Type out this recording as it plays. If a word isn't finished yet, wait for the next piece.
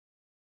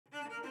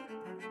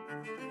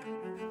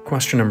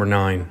Question number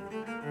 9.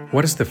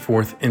 What is the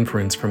fourth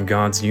inference from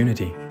God's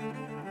unity?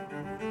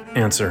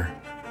 Answer: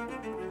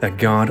 that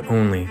God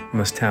only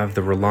must have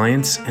the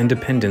reliance and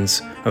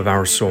dependence of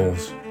our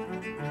souls.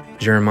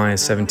 Jeremiah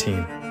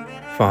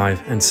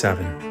 17:5 and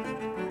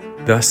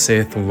 7. Thus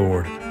saith the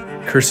Lord,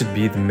 Cursed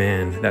be the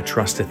man that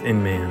trusteth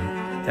in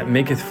man, that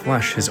maketh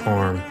flesh his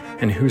arm,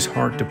 and whose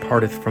heart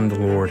departeth from the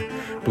Lord.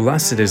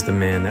 Blessed is the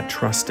man that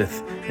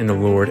trusteth in the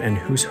Lord, and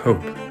whose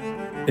hope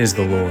is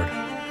the Lord.